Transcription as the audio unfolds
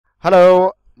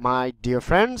Hello, my dear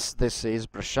friends. This is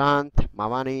Prashant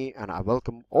Mavani, and I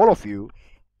welcome all of you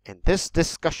in this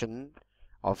discussion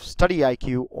of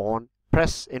StudyIQ on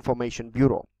Press Information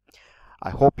Bureau.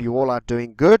 I hope you all are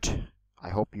doing good. I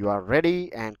hope you are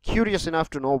ready and curious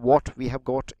enough to know what we have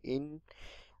got in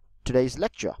today's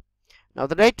lecture. Now,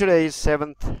 the date today is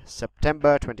 7th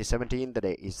September 2017. The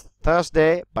day is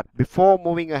Thursday. But before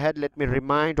moving ahead, let me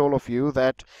remind all of you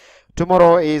that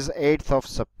tomorrow is 8th of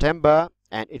September.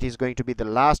 And it is going to be the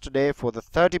last day for the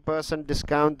 30%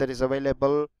 discount that is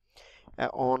available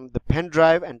on the pen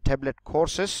drive and tablet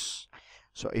courses.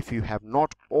 So if you have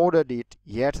not ordered it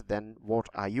yet, then what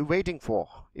are you waiting for?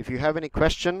 If you have any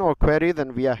question or query,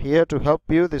 then we are here to help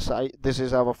you. This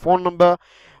is our phone number.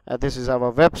 This is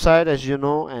our website, as you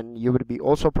know, and you will be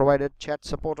also provided chat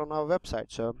support on our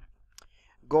website. So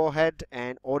go ahead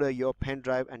and order your pen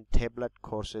drive and tablet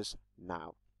courses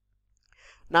now.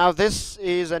 Now, this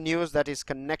is a news that is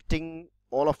connecting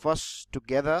all of us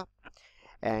together,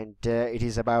 and it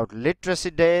is about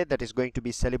Literacy Day that is going to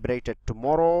be celebrated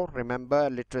tomorrow. Remember,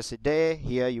 Literacy Day,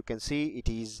 here you can see it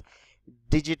is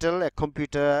digital, a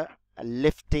computer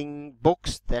lifting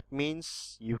books. That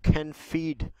means you can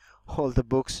feed all the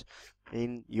books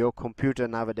in your computer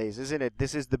nowadays, isn't it?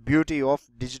 This is the beauty of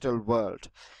digital world.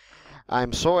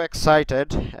 I'm so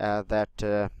excited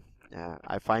that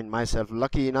I find myself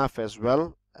lucky enough as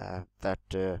well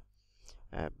that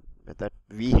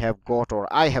we have got, or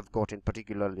I have got in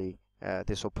particularly,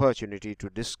 this opportunity to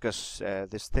discuss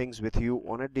these things with you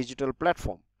on a digital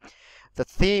platform. The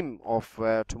theme of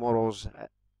tomorrow's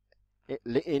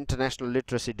International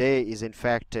Literacy Day is in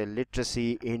fact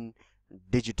literacy in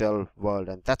digital world,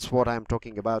 and that's what I'm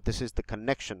talking about. This is the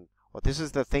connection, or this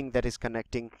is the thing that is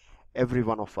connecting every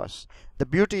one of us. The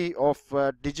beauty of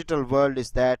digital world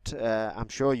is that I'm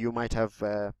sure you might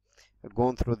have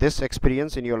gone through this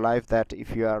experience in your life, that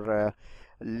if you are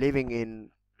living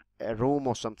in a room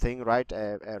or something, right,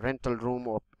 a rental room,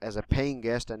 or as a paying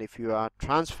guest, and if you are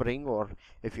transferring or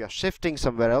if you are shifting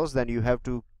somewhere else, then you have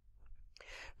to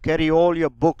carry all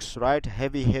your books, right,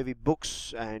 heavy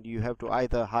books, and you have to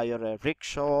either hire a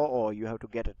rickshaw or you have to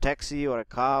get a taxi or a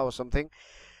car or something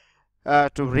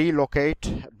to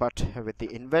relocate. But with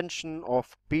the invention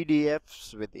of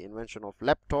PDFs, with the invention of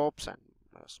laptops and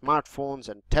smartphones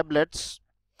and tablets,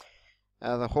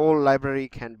 the whole library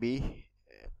can be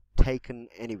taken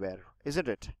anywhere, isn't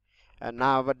it? And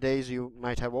nowadays you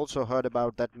might have also heard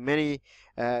about that many,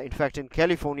 in fact in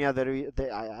California,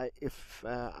 if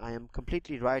I am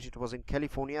completely right, it was in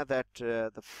California that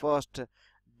the first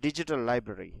digital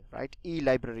library, right,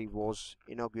 e-library, was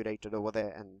inaugurated over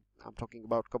there, and I'm talking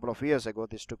about a couple of years ago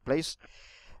this took place.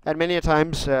 And many a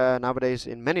times nowadays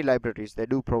in many libraries they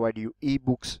do provide you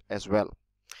e-books as well.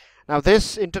 Now,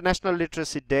 this International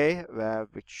Literacy Day,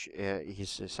 which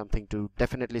is something to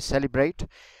definitely celebrate,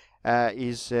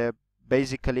 is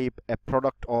basically a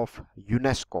product of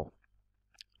UNESCO.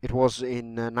 It was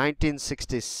in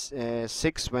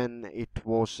 1966 when it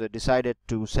was decided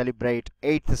to celebrate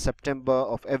 8th September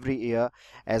of every year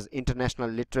as International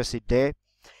Literacy Day.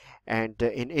 And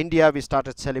in India we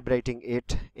started celebrating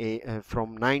it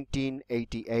from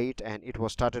 1988, and it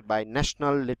was started by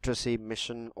National Literacy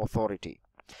Mission Authority.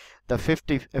 The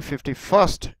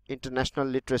 51st International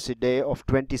Literacy Day of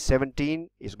 2017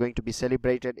 is going to be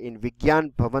celebrated in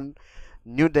Vigyan Bhavan,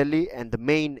 New Delhi, and the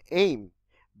main aim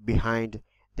behind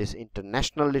this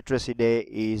International Literacy Day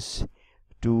is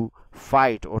to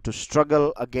fight or to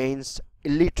struggle against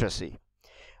illiteracy.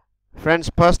 Friends,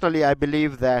 personally I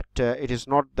believe that it is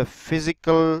not the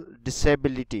physical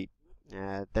disability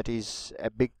that is a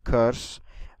big curse,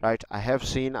 right? I have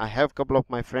a couple of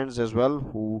my friends as well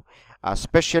who are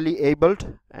specially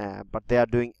abled, but they are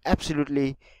doing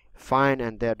absolutely fine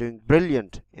and they are doing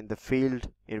brilliant in the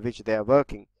field in which they are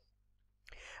working.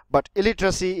 But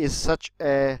illiteracy is such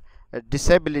a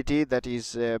disability that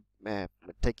is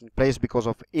taking place because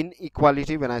of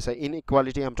inequality. When I say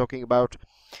inequality, I'm talking about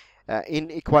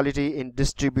inequality in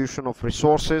distribution of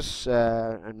resources,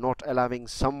 and not allowing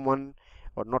someone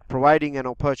or not providing an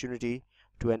opportunity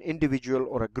to an individual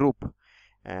or a group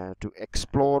to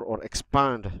explore or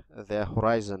expand their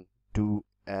horizon to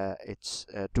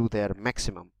their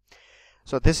maximum.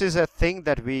 So this is a thing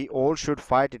that we all should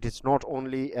fight. It is not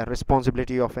only a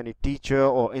responsibility of any teacher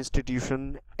or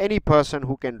institution. Any person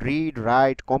who can read,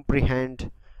 write,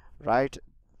 comprehend, right,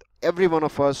 every one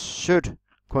of us should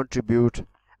contribute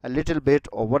a little bit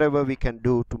or whatever we can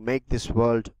do to make this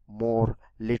world more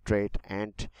literate,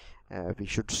 and we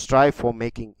should strive for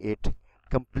making it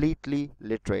completely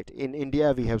literate. In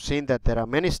India we have seen that there are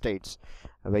many states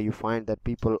where you find that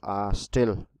people are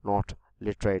still not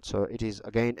literate. So it is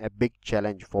again a big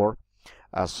challenge for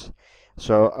us.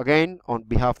 So again, on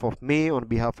behalf of me, on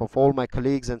behalf of all my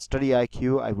colleagues and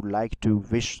StudyIQ, I would like to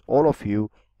wish all of you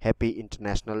happy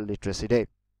International Literacy Day.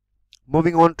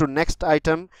 Moving on to next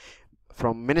item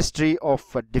from Ministry of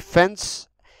Defense.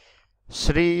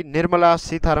 Sri Nirmala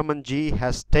Sitharaman ji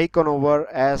has taken over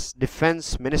as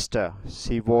Defense Minister.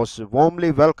 She was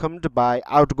warmly welcomed by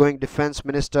outgoing Defense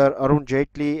Minister Arun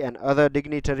Jaitley and other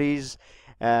dignitaries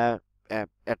at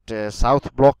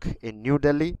South Block in New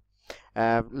Delhi.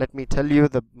 Let me tell you,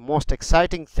 the most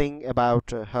exciting thing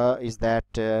about her is that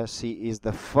she is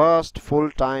the first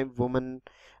full-time woman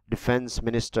Defense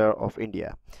Minister of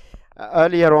India.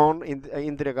 Earlier on,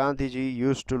 Indira Gandhi ji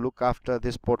used to look after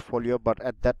this portfolio, but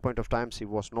at that point of time she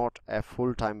was not a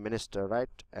full-time minister, right?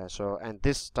 And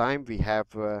this time we have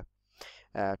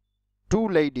two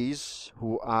ladies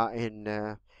who are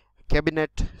in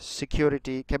cabinet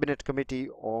committee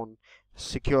on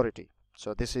security.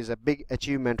 So this is a big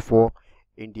achievement for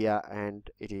India, and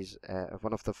it is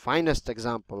one of the finest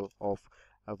example of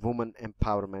woman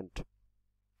empowerment.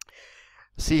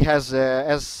 She has,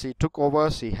 as she took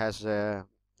over, she has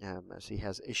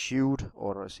issued,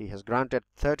 or she has granted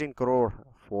 13 crore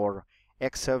for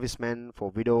ex-servicemen, for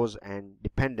widows and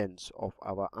dependents of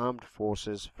our armed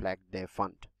forces Flag Day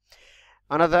Fund.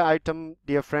 Another item,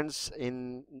 dear friends,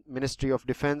 in Ministry of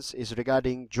Defense is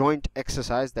regarding joint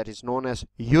exercise that is known as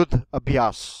Yudh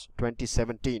Abhyas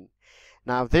 2017.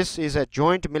 Now this is a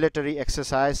joint military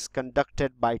exercise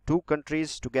conducted by two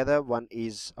countries together. One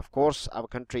is, of course, our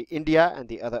country India, and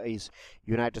the other is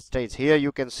United States. Here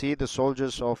you can see the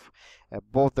soldiers of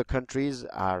both the countries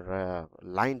are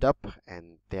lined up,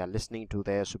 and they are listening to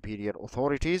their superior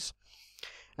authorities.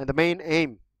 And the main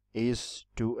aim is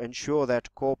to ensure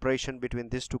that cooperation between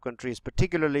these two countries,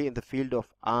 particularly in the field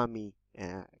of army,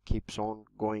 keeps on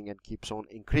going and keeps on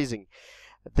increasing.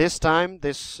 This time,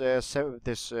 this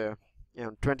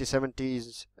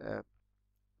 2070's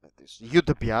this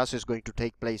Yudh Abhyas is going to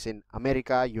take place in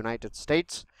America, United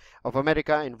States of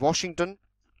America, in Washington,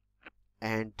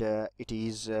 and it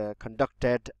is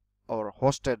conducted or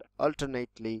hosted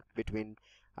alternately between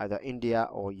either India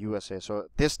or USA. So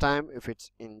this time, if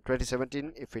it's in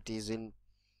 2017, if it is in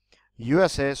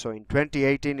USA, so in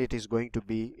 2018 it is going to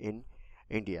be in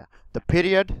India. The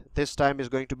period this time is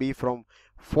going to be from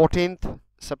 14th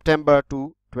September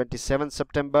to 27th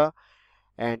September,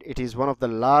 and it is one of the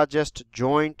largest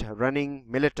joint running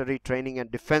military training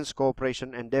and defense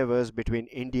cooperation endeavors between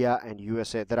India and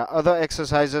USA. There are other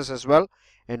exercises as well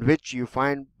in which you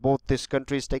find both these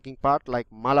countries taking part, like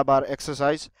Malabar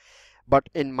exercise, but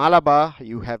in Malabar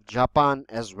you have Japan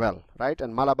as well, right?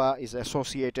 And Malabar is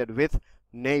associated with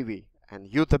Navy,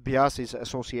 and Yudh Abhyas is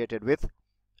associated with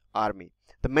Army.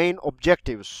 The main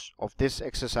objectives of this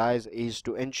exercise is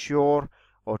to ensure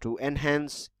or to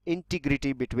enhance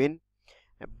integrity between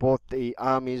both the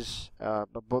armies, and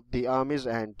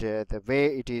the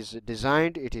way it is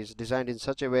designed in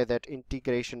such a way that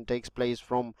integration takes place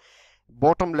from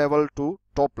bottom level to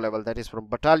top level, that is from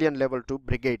battalion level to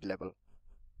brigade level.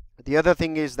 The other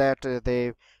thing is that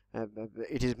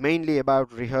it is mainly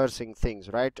about rehearsing things,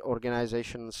 right?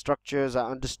 Organization structures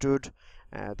are understood.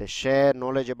 They share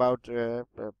knowledge about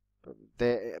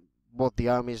both the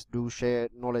armies do share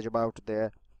knowledge about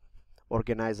their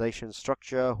organization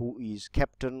structure, who is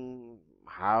captain,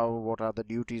 what are the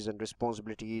duties and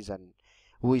responsibilities, and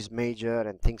who is major,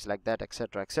 and things like that,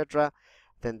 etc., etc.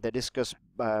 Then they discuss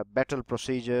battle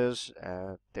procedures.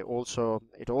 It also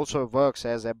works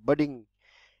as a budding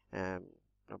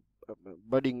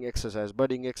exercise.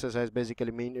 Budding exercise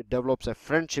basically means it develops a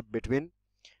friendship between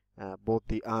both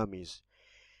the armies,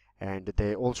 and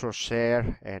they also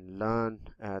share and learn.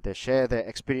 They share their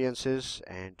experiences,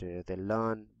 and they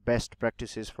learn best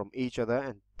practices from each other.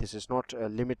 And this is not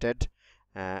limited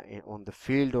on the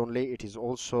field only, it is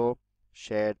also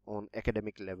shared on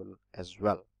academic level as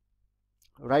well.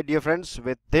 Right, dear friends,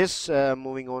 with this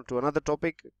moving on to another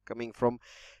topic coming from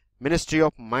Ministry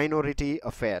of Minority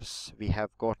Affairs. We have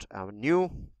got our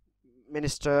new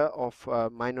Minister of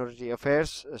Minority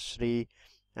Affairs, Sri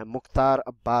Mukhtar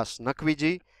Abbas Naqvi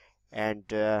ji, and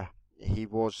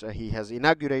he has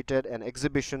inaugurated an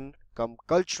exhibition cum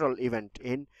cultural event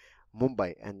in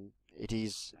Mumbai, and it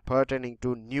is pertaining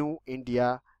to New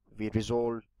India we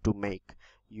resolve to make.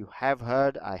 You have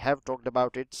heard, I have talked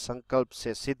about it, Sankalp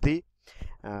Se Siddhi,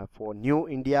 for New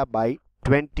India by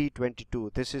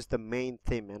 2022. This is the main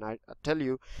theme, and I tell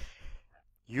you,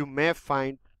 you will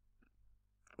find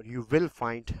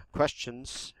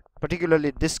questions,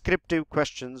 particularly descriptive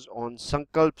questions on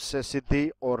Sankalp Se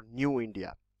Siddhi or New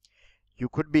India. You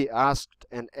could be asked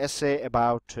an essay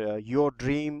about your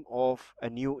dream of a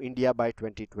new India by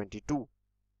 2022.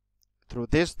 Through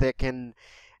this, they can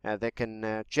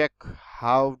check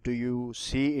how do you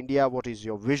see India, what is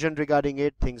your vision regarding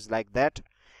it, things like that.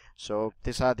 So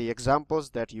these are the examples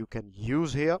that you can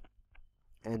use here.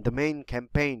 And the main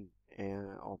campaign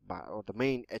or the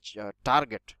main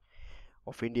target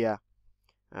of India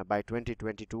by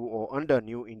 2022 or under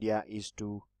New India is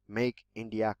to make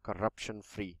India corruption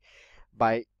free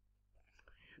by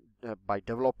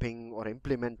developing or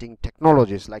implementing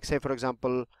technologies like, say for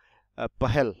example,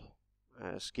 Pahel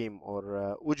scheme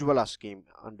or Ujjwala scheme,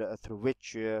 through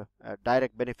which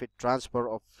direct benefit transfer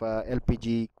of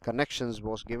LPG connections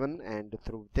was given, and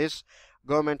through this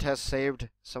government has saved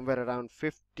somewhere around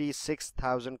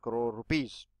 56,000 crore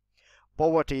rupees.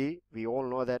 Poverty, we all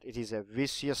know that it is a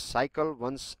vicious cycle.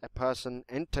 Once a person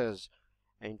enters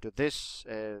into this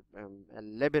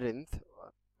labyrinth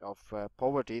of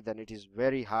poverty, then it is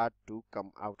very hard to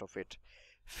come out of it.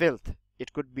 Filth,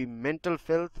 it could be mental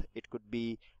filth, it could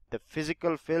be the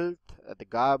physical filth, the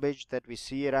garbage that we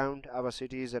see around our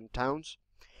cities and towns.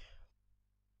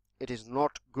 It is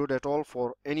not good at all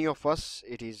for any of us.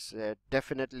 It is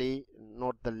definitely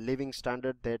not the living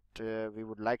standard that we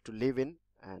would like to live in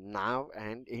now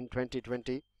and in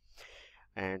 2020.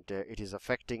 And it is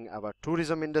affecting our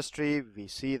tourism industry. We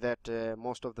see that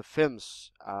most of the films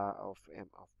of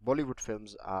Bollywood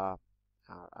films are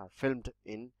filmed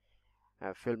in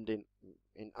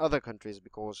other countries,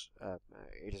 because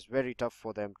it is very tough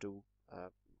for them to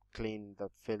clean the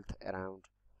filth around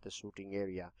the shooting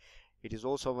area. It is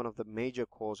also one of the major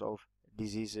cause of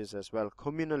diseases as well.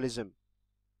 Communalism.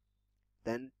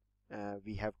 Then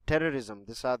we have terrorism.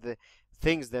 These are the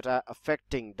things that are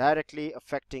directly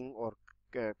affecting or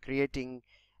creating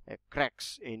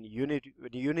cracks in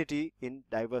unity in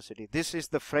diversity. This is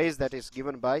the phrase that is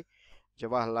given by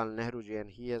Jawaharlal Nehru ji, and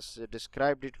he has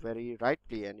described it very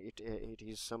rightly, and it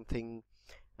is something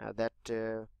that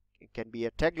can be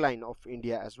a tagline of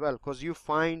India as well, because you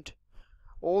find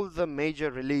all the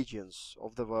major religions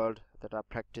of the world that are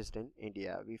practiced in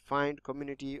India. We find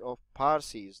community of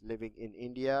Parsis living in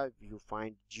India. You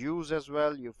find Jews as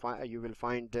well. You will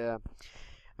find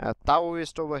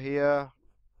Taoist over here,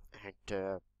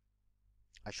 and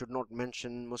I should not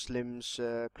mention Muslims,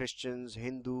 Christians,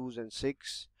 Hindus and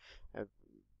Sikhs.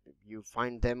 You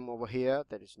find them over here.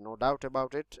 There is no doubt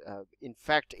about it. In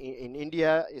fact, in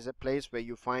India is a place where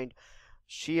you find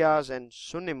Shias and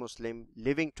Sunni Muslim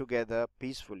living together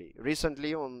peacefully.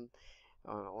 Recently, on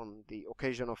the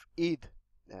occasion of Eid,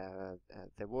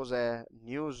 there was a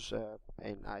news,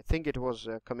 and I think it was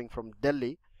coming from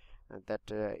Delhi, that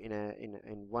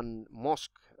in one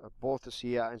mosque, both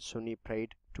Shia and Sunni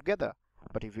prayed together.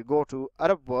 But if you go to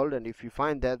Arab world and if you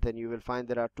find that, then you will find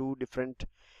there are two different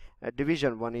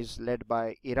division. One is led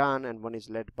by Iran and one is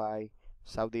led by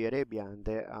Saudi Arabia, and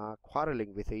they are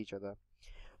quarreling with each other.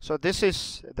 So this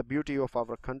is the beauty of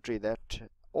our country, that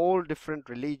all different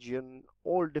religion,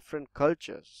 all different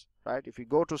cultures, right? If you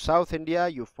go to South India,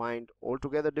 you find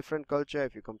altogether different culture.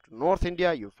 If you come to North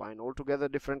India, you find altogether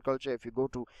different culture. If you go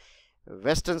to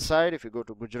western side, if you go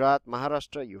to Gujarat,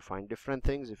 Maharashtra, you find different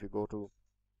things. If you go to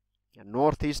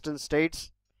northeastern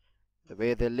states, the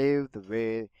way they live, the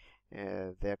way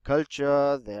their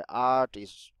culture, their art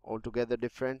is altogether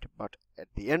different. But at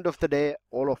the end of the day,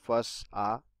 all of us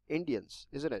are Indians,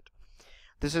 isn't it?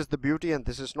 This is the beauty, and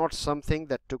this is not something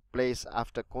that took place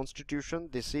after Constitution.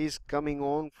 This is coming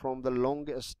on from the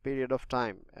longest period of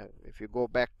time. If you go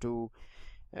back to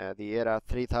the era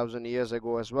 3000 years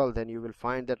ago as well, then you will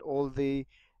find that all the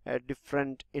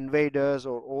different invaders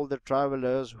or all the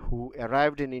travelers who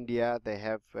arrived in India, they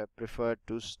have preferred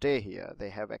to stay here. They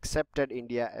have accepted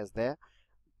India as their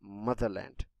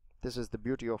motherland. This is the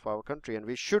beauty of our country, and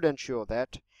we should ensure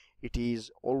that it is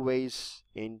always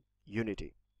in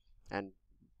unity. And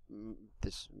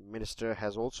this minister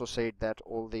has also said that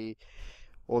all the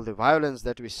violence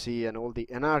that we see and all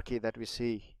the anarchy that we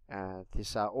see,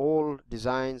 these are all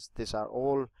designs, these are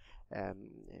all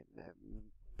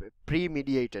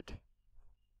premeditated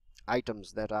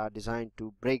items that are designed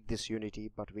to break this unity.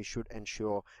 But we should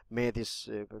ensure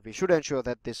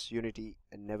that this unity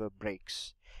never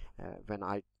breaks.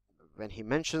 When he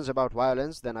mentions about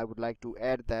violence, then I would like to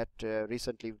add that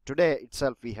recently, today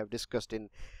itself, we have discussed in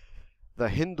the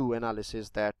Hindu analysis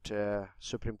that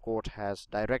Supreme Court has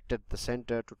directed the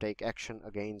center to take action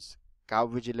against cow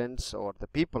vigilance, or the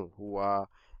people who are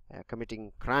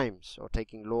committing crimes or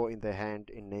taking law in their hand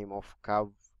in name of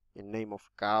cow.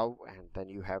 And then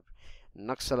you have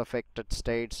Naxal affected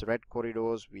states, red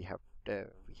corridors. We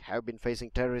have been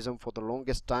facing terrorism for the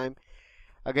longest time.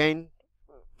 Again,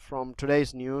 from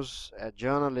today's news, a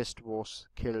journalist was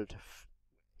killed.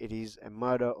 It is a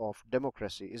murder of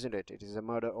democracy, isn't it? It is a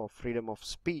murder of freedom of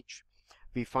speech.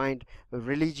 We find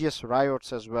religious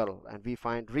riots as well, and we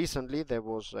find recently there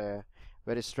was a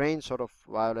very strange sort of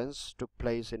violence took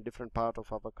place in different part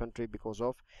of our country because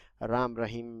of Ram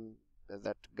Rahim.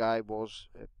 That guy was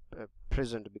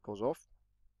prisoned because of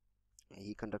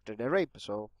he conducted a rape.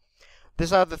 So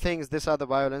these are the things, these are the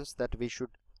violence that we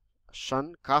should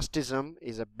shun. Casteism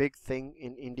is a big thing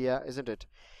in India, isn't it?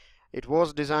 It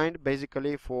was designed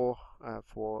basically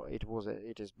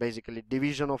it is basically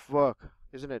division of work,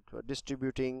 isn't it?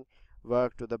 Distributing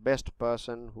work to the best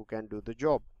person who can do the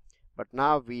job. But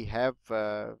now we have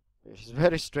it's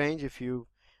very strange. If you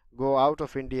go out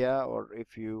of India, or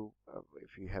if you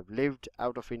have lived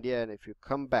out of India and if you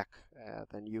come back,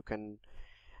 then you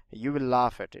will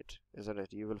laugh at it, isn't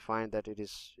it? You will find that it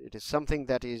is something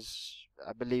that is,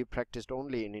 I believe, practiced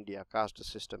only in India, caste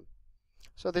system.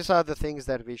 So these are the things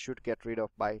that we should get rid of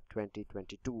by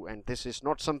 2022, and this is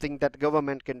not something that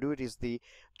government can do. It is the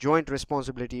joint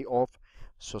responsibility of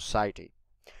society.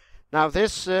 Now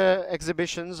these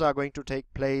exhibitions are going to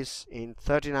take place in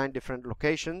 39 different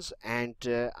locations, and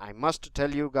I must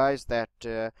tell you guys that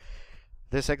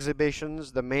this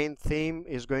exhibitions, the main theme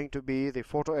is going to be, the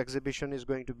photo exhibition is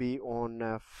going to be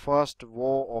on First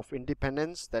War of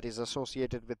Independence, that is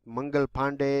associated with Mangal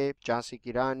Pandey, Jhansi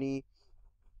Ki Rani,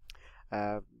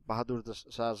 Bahadur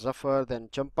Shah Zafar, then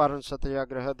Champaran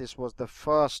Satyagraha. This was the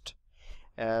first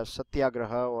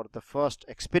Satyagraha, or the first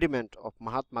experiment of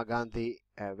Mahatma Gandhi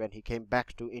when he came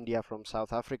back to India from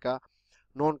South Africa.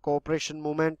 Non-cooperation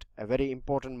movement, a very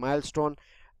important milestone.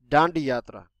 Dandi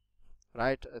Yatra,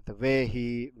 right? The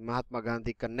way Mahatma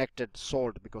Gandhi connected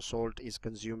salt, because salt is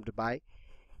consumed by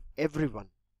everyone.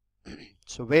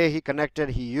 So where he connected,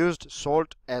 he used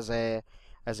salt as a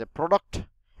product,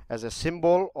 as a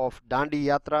symbol of Dandi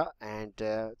Yatra, and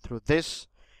through this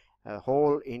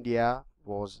whole India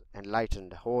was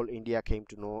enlightened. Whole India came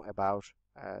to know about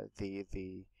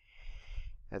the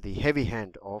heavy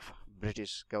hand of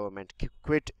British government.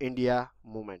 Quit India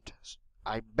movement.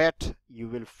 I bet you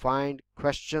will find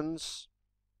questions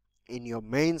in your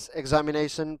mains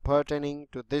examination pertaining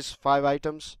to these 5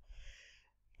 items.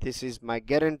 This is my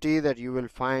guarantee that you will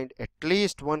find at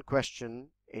least one question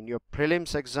in your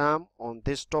prelims exam on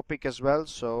this topic as well.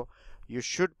 So you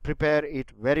should prepare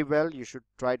it very well. You should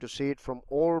try to see it from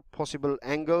all possible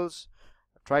angles.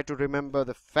 Try to remember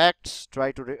the facts.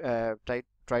 Try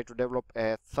to develop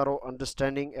a thorough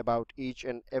understanding about each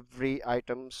and every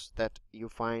items that you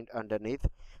find underneath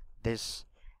these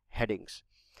headings.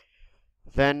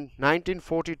 Then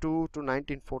 1942 to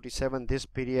 1947, this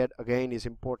period again is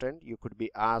important. You could be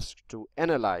asked to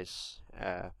analyze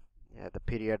the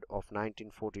period of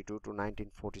 1942 to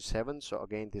 1947. So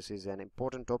again, this is an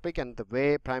important topic, and the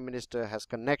way Prime Minister has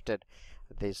connected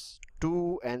this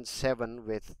 2 and 7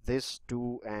 with this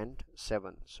 2 and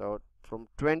 7. So from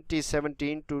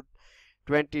 2017 to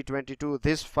 2022,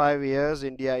 this 5 years,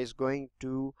 India is going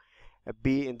to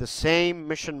be in the same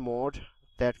mission mode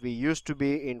that we used to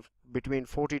be in between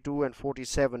 42 and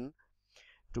 47,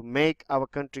 to make our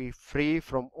country free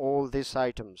from all these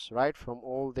items, right? From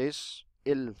all these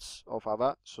ills of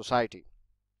our society.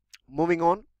 Moving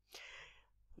on,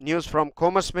 news from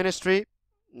Commerce Ministry.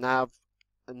 Now,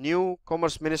 a new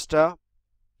Commerce Minister,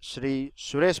 Shri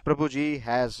Suresh Prabhuji,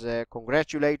 has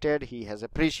congratulated, he has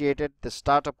appreciated the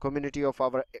startup community of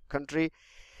our country,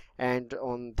 and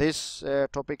on this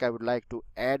topic I would like to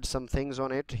add some things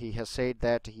on it. He has said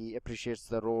that he appreciates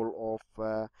the role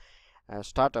of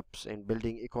startups in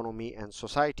building economy and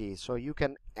society. So you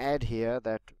can add here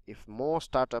that if more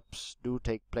startups do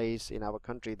take place in our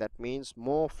country, that means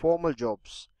more formal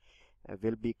jobs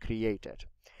will be created.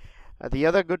 The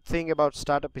other good thing about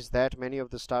startup is that many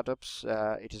of the startups,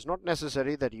 it is not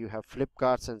necessary that you have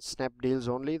Flipkarts and Snapdeals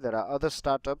only. There are other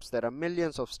startups, there are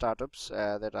millions of startups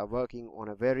that are working on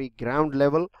a very ground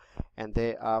level, and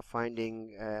they are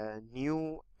finding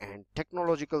new and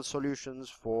technological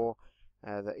solutions for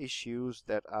the issues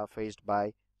that are faced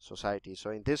by society.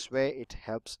 So in this way it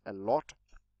helps a lot.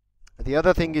 The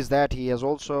other thing is that he has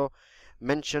also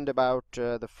mentioned about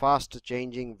the fast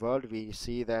changing world. We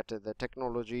see that the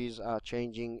technologies are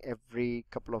changing every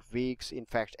couple of weeks. In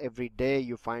fact, every day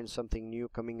you find something new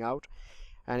coming out,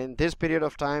 and in this period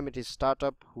of time it is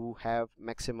startup who have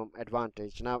maximum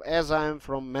advantage. Now, as I am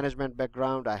from management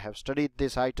background, I have studied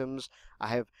these items, I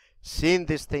have seen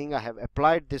this thing, I have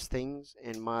applied these things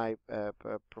in my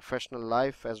professional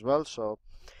life as well. So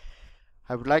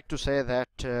I would like to say that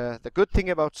the good thing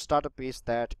about startup is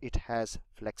that it has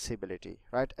flexibility,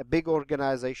 right? A big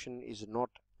organization is not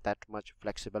that much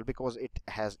flexible because it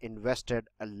has invested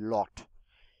a lot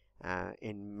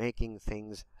in making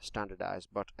things standardized.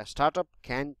 But a startup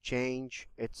can change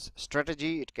its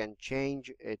strategy, it can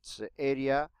change its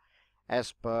area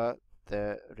as per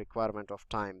the requirement of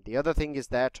time. The other thing is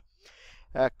that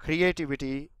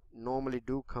creativity normally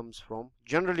comes from,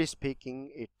 generally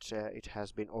speaking, it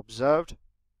has been observed,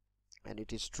 and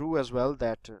it is true as well,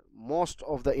 that most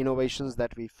of the innovations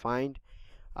that we find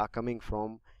are coming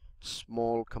from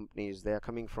small companies. They are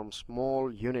coming from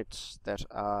small units that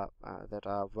are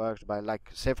worked by, like,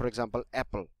 say for example,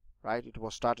 Apple, right? It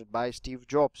was started by Steve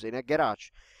Jobs in a garage.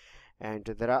 And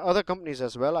there are other companies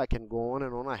as well. I can go on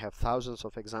and on. I have thousands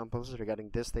of examples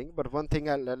regarding this thing. But one thing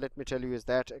let me tell you is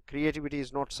that creativity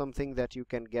is not something that you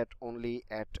can get only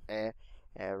at a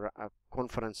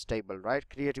conference table, right?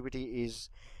 Creativity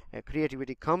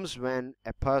comes when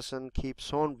a person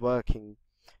keeps on working.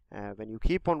 When you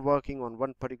keep on working on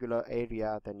one particular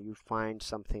area, then you find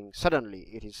something. Suddenly,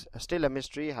 it is still a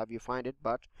mystery how you find it,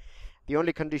 but the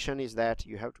only condition is that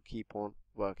you have to keep on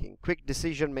working. Quick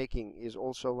decision making is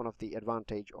also one of the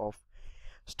advantage of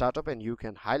startup, and you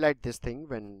can highlight this thing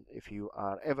if you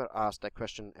are ever asked a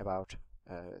question about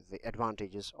the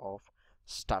advantages of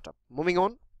startup. Moving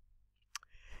on,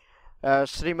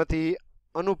 Srimati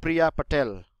Anupriya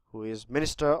Patel, who is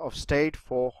Minister of State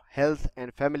for Health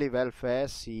and Family Welfare,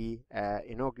 she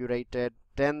inaugurated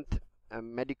 10th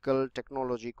Medical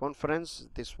Technology Conference.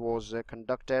 This was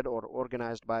conducted or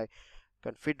organized by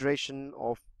Confederation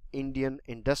of Indian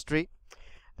Industry.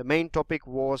 The main topic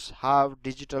was how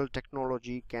digital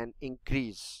technology can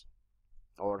increase,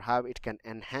 or how it can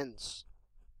enhance,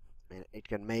 and it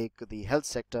can make the health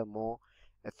sector more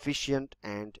efficient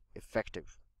and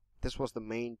effective. This was the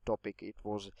main topic. It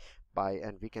was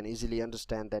and we can easily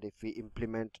understand that if we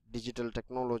implement digital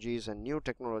technologies and new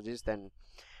technologies, then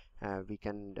we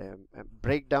can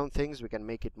break down things, we can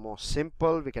make it more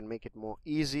simple, we can make it more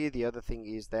easy. The other thing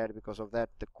is that because of that,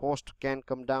 the cost can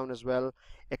come down as well,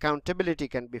 accountability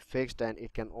can be fixed, and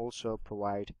it can also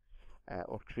provide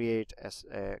or create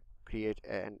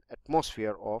an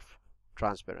atmosphere of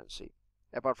transparency.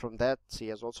 Apart from that, she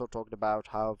has also talked about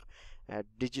how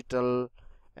digital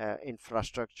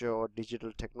infrastructure or digital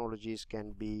technologies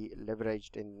can be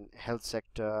leveraged in health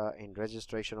sector, in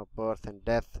registration of birth and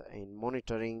death, in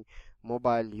monitoring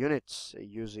mobile units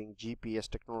using GPS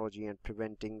technology, and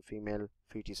preventing female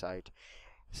feticide.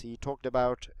 She talked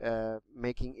about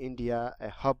making India a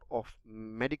hub of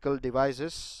medical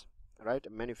devices, right? A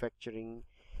manufacturing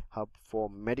hub for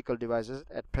medical devices.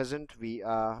 At present, we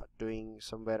are doing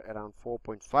somewhere around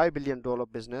 $4.5 billion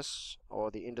business, or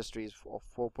the industry is of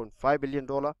 $4.5 billion.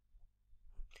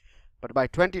 But by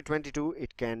 2022,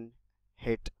 it can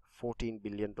hit $14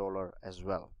 billion as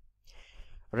well.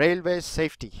 Railway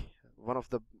safety, one of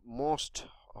the most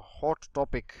hot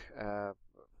topic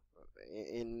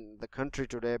in the country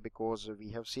today, because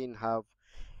we have seen how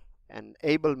an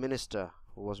able minister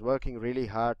who was working really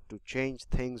hard to change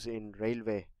things in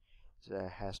railway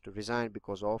has to resign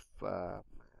because of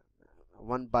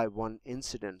one by one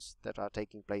incidents that are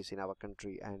taking place in our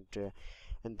country. And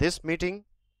in this meeting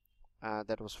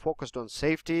that was focused on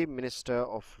safety, Minister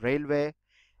of Railway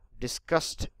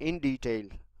discussed in detail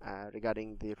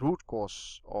regarding the root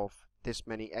cause of this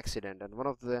many accident, and one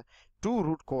of the two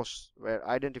root causes were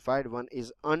identified. One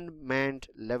is unmanned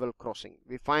level crossing.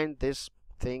 We find this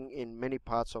thing in many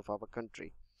parts of our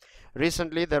country.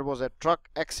 Recently there was a truck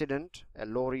accident. A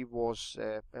lorry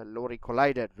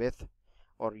collided with,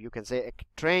 or you can say a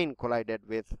train collided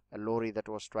with a lorry that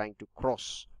was trying to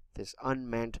cross this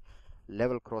unmanned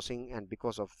level crossing, and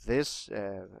because of this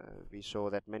we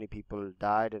saw that many people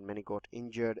died and many got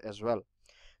injured as well.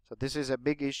 So this is a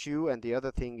big issue. And the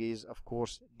other thing is, of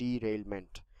course,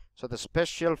 derailment. So the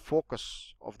special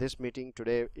focus of this meeting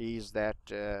today is that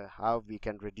how we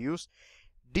can reduce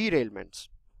derailments.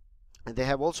 And they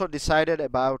have also decided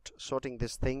about sorting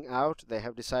this thing out. They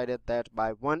have decided that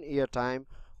by 1 year time,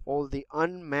 all the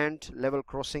unmanned level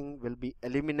crossing will be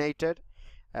eliminated.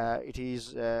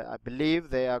 I believe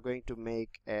they are going to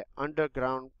make an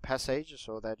underground passage,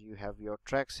 so that you have your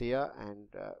tracks here, and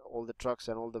all the trucks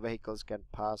and all the vehicles can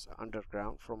pass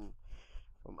underground from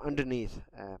underneath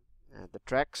the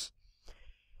tracks.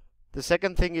 The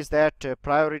second thing is that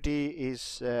priority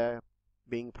is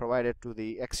being provided to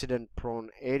the accident-prone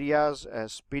areas,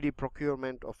 speedy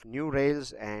procurement of new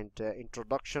rails, and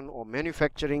introduction or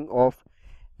manufacturing of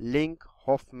Link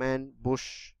Hoffman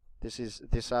Bush.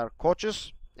 These are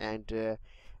coaches, and they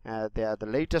are the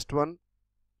latest one.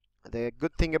 The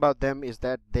good thing about them is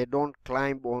that they don't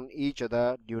climb on each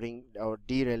other during our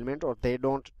derailment, or they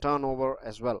don't turn over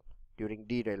as well during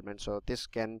derailment. So this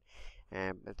can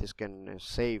This can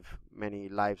save many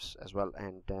lives as well,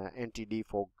 and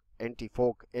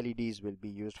anti-fog LEDs will be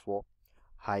used for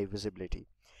high visibility.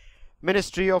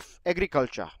 Ministry of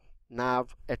Agriculture. Now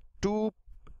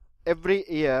every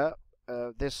year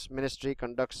this ministry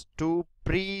conducts 2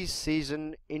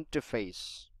 pre-season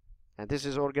interface, and this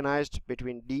is organized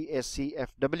between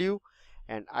DSCFW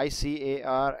and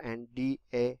ICAR and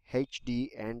DAHD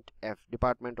and F,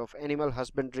 Department of Animal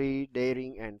Husbandry,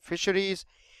 Dairying and Fisheries,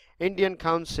 Indian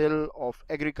Council of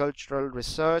Agricultural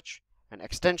Research, and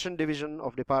Extension Division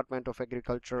of Department of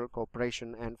Agricultural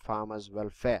Cooperation and Farmers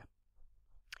Welfare.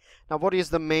 Now, what is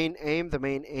the main aim? The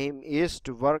main aim is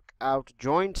to work out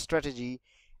joint strategy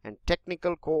and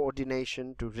technical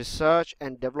coordination to research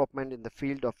and development in the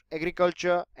field of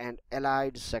agriculture and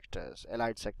allied sectors.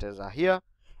 Allied sectors are here: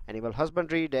 animal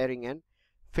husbandry, dairying and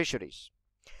fisheries.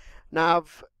 Now,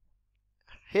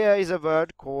 here is a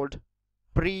word called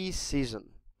pre-season.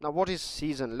 Now, what is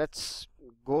season? Let's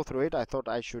go through it. I thought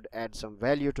I should add some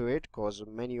value to it because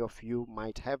many of you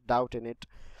might have doubt in it.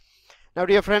 Now,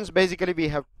 dear friends, basically we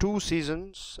have 2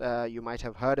 seasons. You might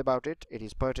have heard about it. It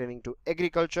is pertaining to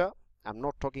agriculture. I'm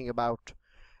not talking about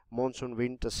monsoon,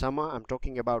 winter, summer. I'm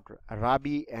talking about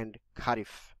Rabi and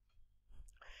Kharif.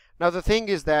 Now, the thing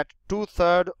is that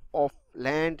 2/3 of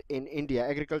land in India,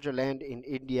 agriculture land in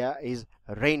India, is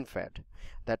rain-fed.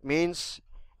 That means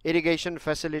irrigation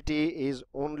facility is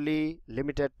only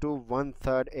limited to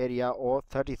 1/3 area or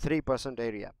 33%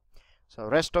 area. So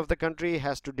rest of the country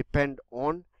has to depend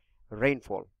on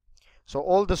rainfall. So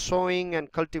all the sowing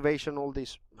and cultivation, all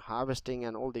this harvesting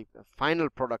and all the final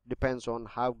product depends on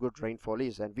how good rainfall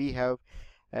is. And we have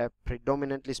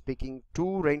predominantly speaking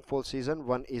 2 rainfall season.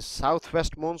 One is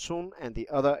southwest monsoon and the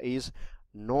other is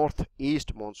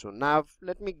northeast monsoon. Now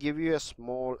let me give you a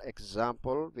small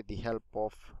example with the help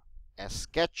of a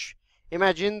sketch.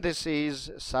 Imagine this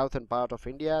is southern part of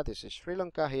India. This is Sri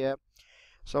Lanka here.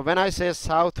 So when I say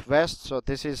southwest, so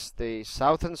this is the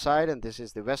southern side and this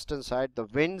is the western side. The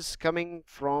winds coming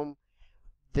from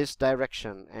this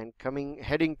direction and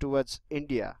heading towards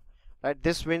India, right?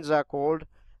 These winds are called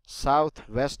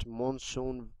southwest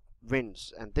monsoon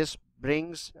winds, and this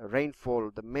brings rainfall.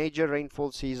 The major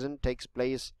rainfall season takes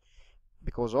place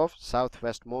because of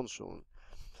southwest monsoon.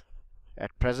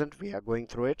 At present we are going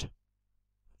through it.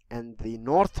 And the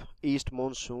northeast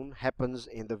monsoon happens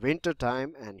in the winter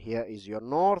time, and here is your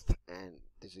north and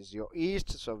this is your east.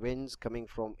 So winds coming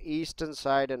from eastern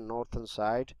side and northern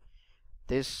side,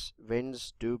 these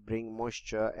winds do bring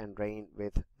moisture and rain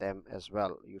with them as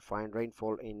well. You find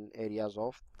rainfall in areas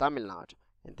of Tamil Nadu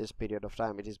in this period of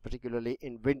time. It is particularly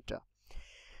in winter.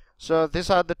 So these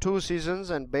are the 2 seasons,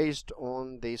 and based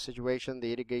on the situation,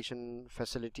 the irrigation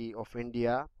facility of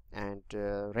India and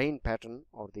rain pattern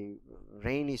or the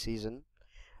rainy season,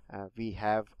 we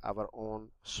have our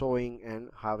own sowing and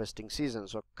harvesting season.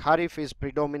 So Kharif is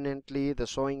predominantly, the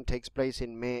sowing takes place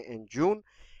in May and June,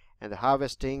 and the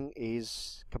harvesting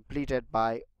is completed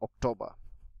by October.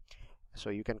 So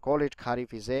you can call it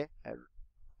Kharif is a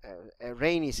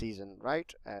rainy season,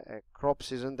 right? A crop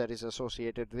season that is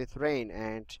associated with rain,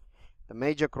 and the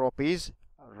major crop is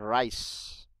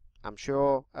rice. I'm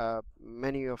sure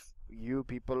many of you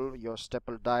people, your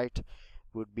staple diet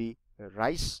would be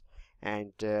rice.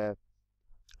 And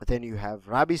then you have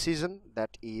Rabi season,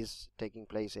 that is taking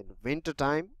place in winter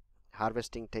time.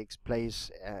 Harvesting takes place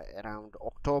around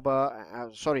October,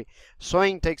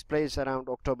 sowing takes place around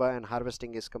October, and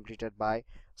harvesting is completed by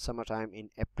summertime in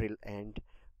April and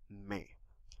May.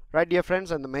 Right, dear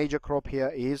friends, and the major crop here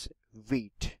is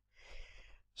wheat.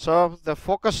 So the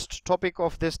focused topic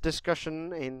of this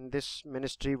discussion in this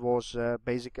ministry was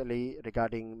basically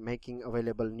regarding making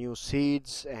available new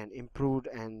seeds and improved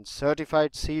and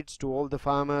certified seeds to all the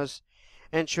farmers,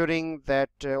 ensuring that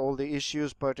all the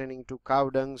issues pertaining to cow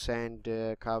dungs and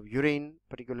cow urine,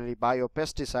 particularly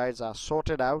biopesticides, are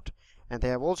sorted out. And they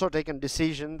have also taken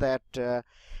decision that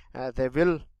they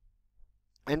will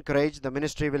encourage, the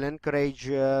ministry will encourage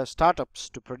startups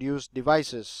to produce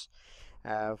devices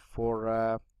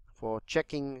for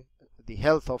checking the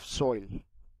health of soil,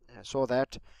 so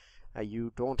that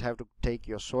you don't have to take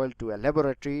your soil to a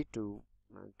laboratory to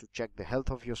check the health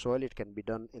of your soil. It can be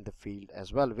done in the field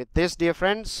as well. With this, dear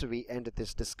friends, we end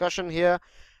this discussion here.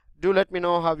 Do let me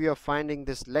know how you are finding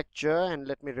this lecture, and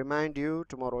let me remind you,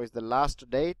 tomorrow is the last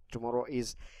day. Tomorrow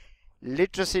is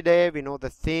Literacy Day. We know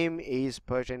the theme is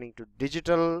pertaining to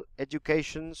digital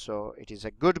education, so it is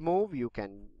a good move. You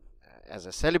can, as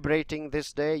a celebrating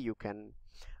this day, you can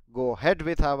go ahead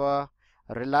with our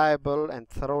reliable and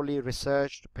thoroughly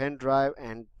researched pen drive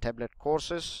and tablet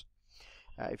courses.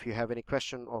 If you have any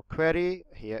question or query,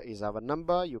 here is our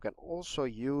number. You can also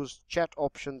use chat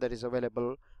option that is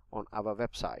available on our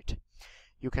website.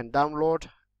 You can download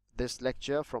this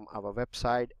lecture from our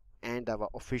website and our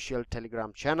official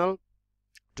Telegram channel.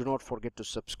 Do not forget to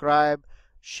subscribe,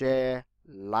 share,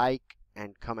 like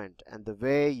and comment. And the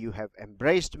way you have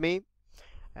embraced me,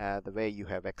 the way you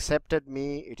have accepted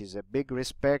me, it is a big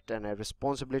respect and a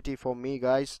responsibility for me,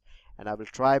 guys, and I will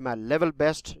try my level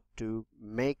best to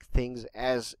make things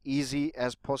as easy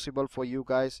as possible for you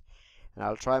guys, and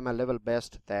I'll try my level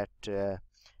best that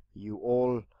you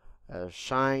all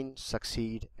shine,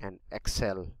 succeed and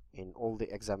excel in all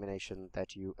the examination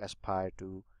that you aspire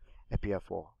to appear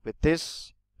for. With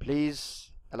this,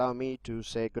 please allow me to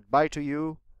say goodbye to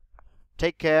you.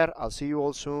 Take care. I'll see you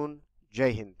all soon.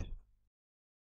 Jai Hind.